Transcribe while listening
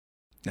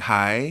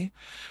Hi,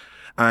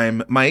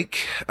 I'm Mike,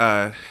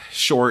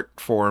 short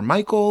for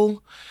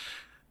Michael.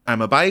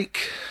 I'm a bike,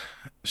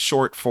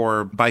 short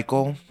for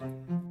Bikel.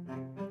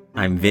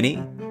 I'm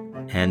Vinny,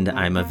 and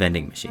I'm a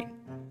vending machine.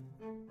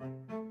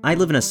 I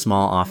live in a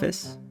small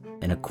office,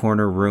 in a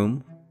corner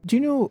room. Do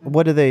you know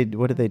what do they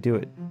do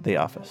at the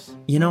office?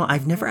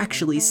 I've never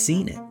actually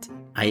seen it.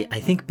 I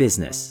think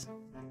business.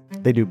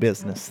 They do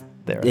business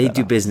there. They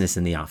do business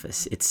in the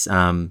office. It's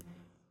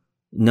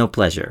no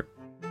pleasure.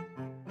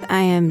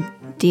 I am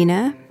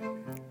Dina,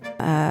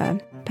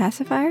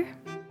 pacifier.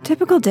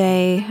 Typical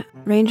day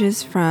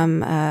ranges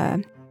from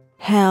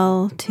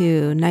hell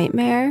to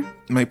nightmare.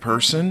 My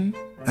person?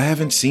 I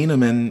haven't seen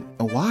him in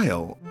a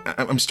while.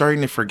 I'm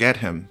starting to forget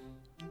him.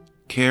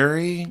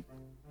 Carrie?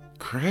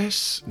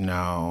 Chris?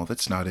 No,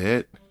 that's not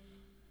it.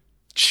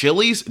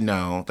 Chili's?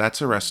 No,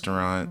 that's a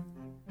restaurant.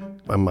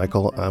 I'm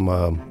Michael. I'm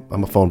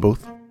a phone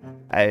booth.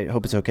 I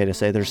hope it's okay to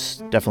say there's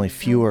definitely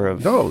fewer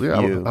of No, yeah,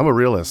 you. I'm a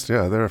realist.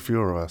 Yeah, there are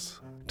fewer of us.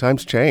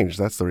 Times change.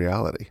 That's the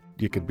reality.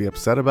 You could be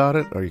upset about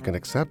it or you can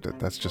accept it.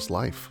 That's just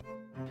life.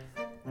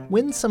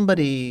 When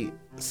somebody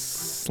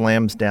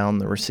slams down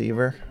the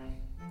receiver,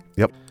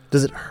 Yep.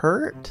 does it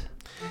hurt?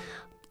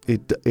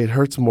 It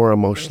hurts more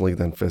emotionally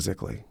than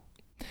physically.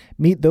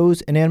 Meet those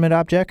inanimate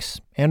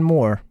objects and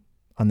more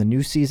on the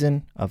new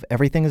season of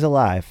Everything is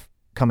Alive,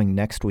 coming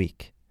next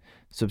week.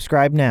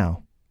 Subscribe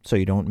now so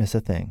you don't miss a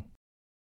thing.